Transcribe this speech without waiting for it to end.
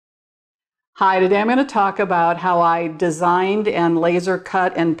Hi, today I'm going to talk about how I designed and laser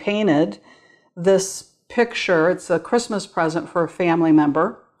cut and painted this picture. It's a Christmas present for a family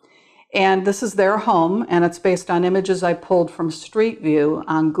member. And this is their home, and it's based on images I pulled from Street View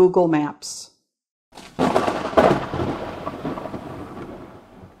on Google Maps.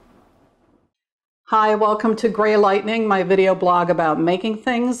 Hi, welcome to Gray Lightning, my video blog about making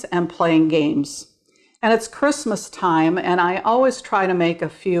things and playing games. And it's Christmas time, and I always try to make a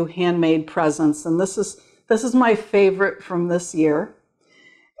few handmade presents, and this is my favorite from this year.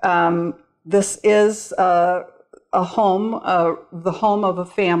 This is a home, the home of a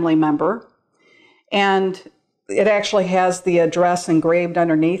family member, and it actually has the address engraved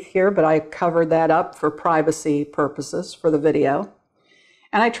underneath here, but I covered that up for privacy purposes for the video.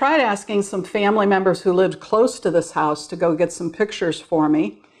 And I tried asking some family members who lived close to this house to go get some pictures for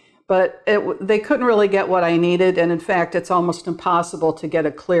me, but they couldn't really get what I needed, and in fact, it's almost impossible to get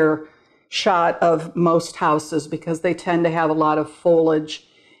a clear shot of most houses because they tend to have a lot of foliage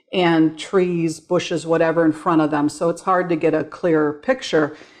and trees, bushes, whatever in front of them, so it's hard to get a clear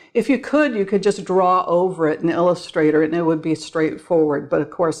picture. If you could just draw over it in Illustrator and it would be straightforward, but of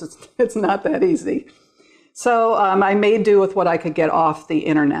course it's not that easy. So I made do with what I could get off the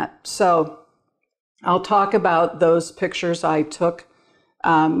internet. So I'll talk about those pictures I took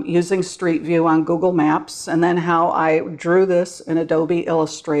using Street View on Google Maps, and then how I drew this in Adobe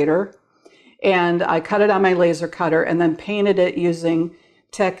Illustrator, and I cut it on my laser cutter and then painted it using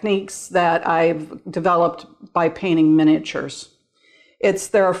techniques that I've developed by painting miniatures.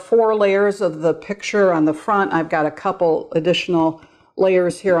 There are 4 layers of the picture on the front. I've got a couple additional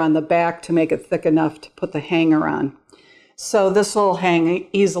layers here on the back to make it thick enough to put the hanger on. So this will hang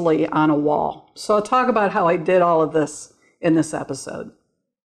easily on a wall. So I'll talk about how I did all of this in this episode.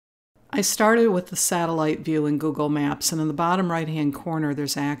 I started with the satellite view in Google Maps, and in the bottom right-hand corner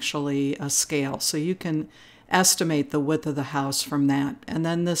there's actually a scale, so you can estimate the width of the house from that. And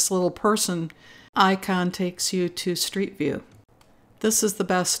then this little person icon takes you to Street View. This is the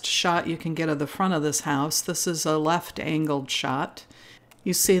best shot you can get of the front of this house. This is a left-angled shot.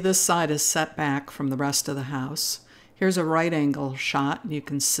 You see this side is set back from the rest of the house. Here's a right-angle shot, and you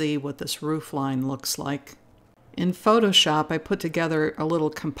can see what this roof line looks like. In Photoshop, I put together a little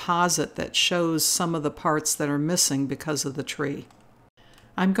composite that shows some of the parts that are missing because of the tree.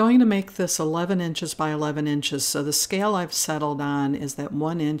 I'm going to make this 11 inches by 11 inches, so the scale I've settled on is that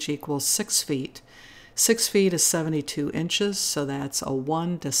 1 inch equals 6 feet. 6 feet is 72 inches, so that's a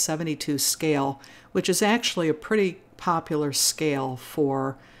 1 to 72 scale, which is actually a pretty popular scale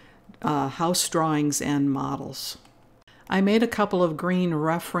for house drawings and models. I made a couple of green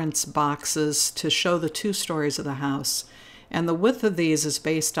reference boxes to show the 2 stories of the house, and the width of these is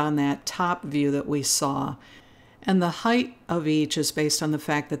based on that top view that we saw, and the height of each is based on the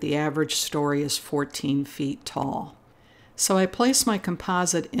fact that the average story is 14 feet tall. So I place my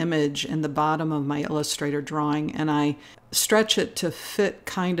composite image in the bottom of my Illustrator drawing, and I stretch it to fit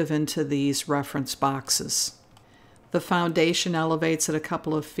kind of into these reference boxes. The foundation elevates at a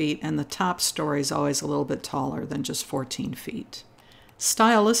couple of feet, and the top story is always a little bit taller than just 14 feet.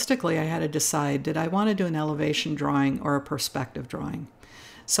 Stylistically, I had to decide, did I want to do an elevation drawing or a perspective drawing?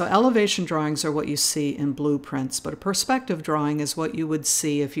 So elevation drawings are what you see in blueprints, but a perspective drawing is what you would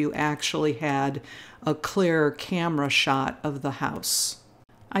see if you actually had a clear camera shot of the house.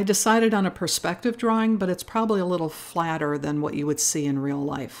 I decided on a perspective drawing, but it's probably a little flatter than what you would see in real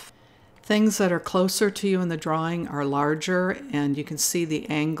life. Things that are closer to you in the drawing are larger, and you can see the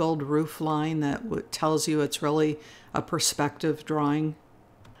angled roof line that tells you it's really a perspective drawing.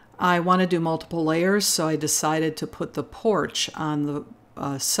 I want to do multiple layers, so I decided to put the porch on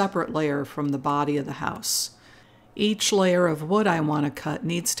the separate layer from the body of the house. Each layer of wood I want to cut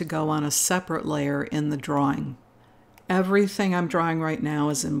needs to go on a separate layer in the drawing. Everything I'm drawing right now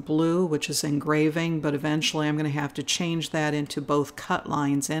is in blue, which is engraving, but eventually I'm going to have to change that into both cut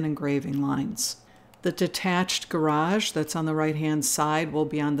lines and engraving lines. The detached garage that's on the right-hand side will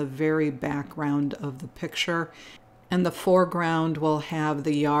be on the very background of the picture, and the foreground will have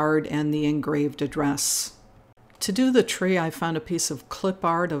the yard and the engraved address. To do the tree, I found a piece of clip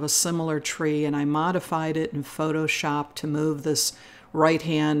art of a similar tree, and I modified it in Photoshop to move this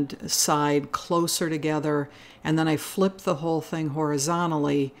right-hand side closer together, and then I flipped the whole thing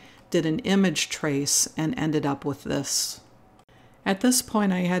horizontally, did an image trace, and ended up with this. At this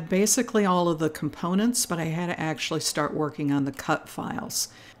point, I had basically all of the components, but I had to actually start working on the cut files.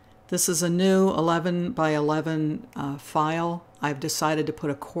 This is a new 11 by 11 file. I've decided to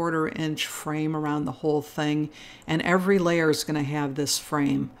put a 1/4 inch frame around the whole thing, and every layer is going to have this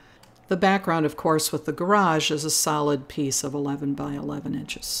frame. The background, of course, with the garage is a solid piece of 11 by 11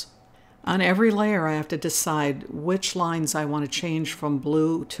 inches. On every layer, I have to decide which lines I want to change from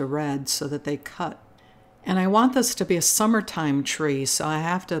blue to red so that they cut. And I want this to be a summertime tree, so I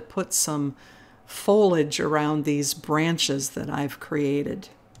have to put some foliage around these branches that I've created.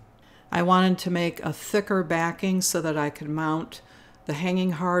 I wanted to make a thicker backing so that I could mount the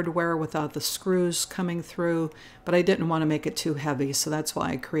hanging hardware without the screws coming through, but I didn't want to make it too heavy, so that's why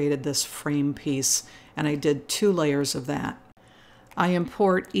I created this frame piece, and I did 2 layers of that. I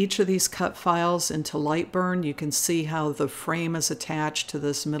import each of these cut files into Lightburn. You can see how the frame is attached to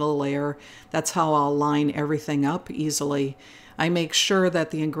this middle layer. That's how I'll line everything up easily. I make sure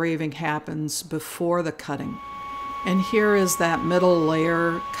that the engraving happens before the cutting. And here is that middle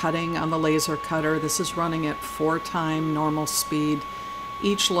layer cutting on the laser cutter. This is running at 4x normal speed.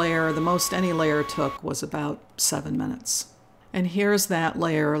 Each layer, the most any layer took, was about 7 minutes. And here's that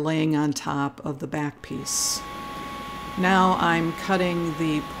layer laying on top of the back piece. Now I'm cutting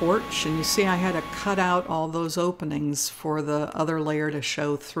the porch, and you see I had to cut out all those openings for the other layer to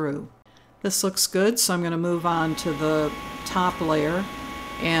show through. This looks good, so I'm going to move on to the top layer.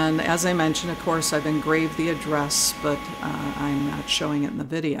 And as I mentioned, of course, I've engraved the address, but I'm not showing it in the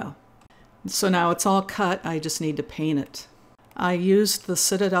video. So now it's all cut, I just need to paint it. I used the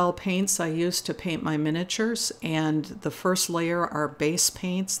Citadel paints I used to paint my miniatures, and the first layer are base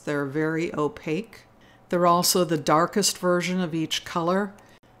paints. They're very opaque. They're also the darkest version of each color.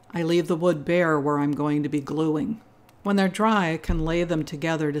 I leave the wood bare where I'm going to be gluing. When they're dry, I can lay them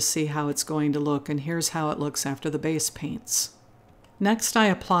together to see how it's going to look, and here's how it looks after the base paints. Next, I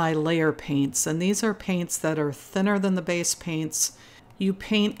apply layer paints, and these are paints that are thinner than the base paints. You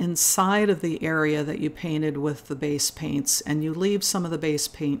paint inside of the area that you painted with the base paints, and you leave some of the base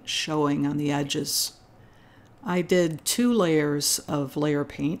paint showing on the edges. I did 2 layers of layer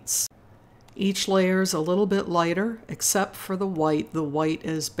paints. Each layer is a little bit lighter, except for the white. The white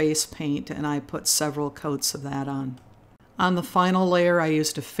is base paint, and I put several coats of that on. On the final layer, I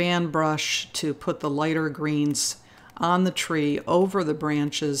used a fan brush to put the lighter greens on the tree over the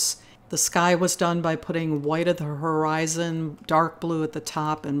branches. The sky was done by putting white at the horizon, dark blue at the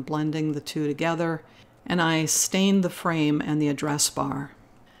top, and blending the 2 together. And I stained the frame and the address bar.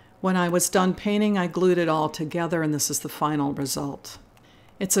 When I was done painting, I glued it all together, and this is the final result.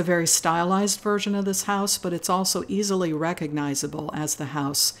 It's a very stylized version of this house, but it's also easily recognizable as the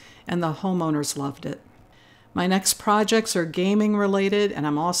house, and the homeowners loved it. My next projects are gaming related, and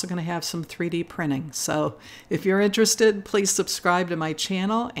I'm also going to have some 3D printing. So if you're interested, please subscribe to my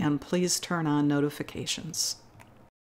channel and please turn on notifications.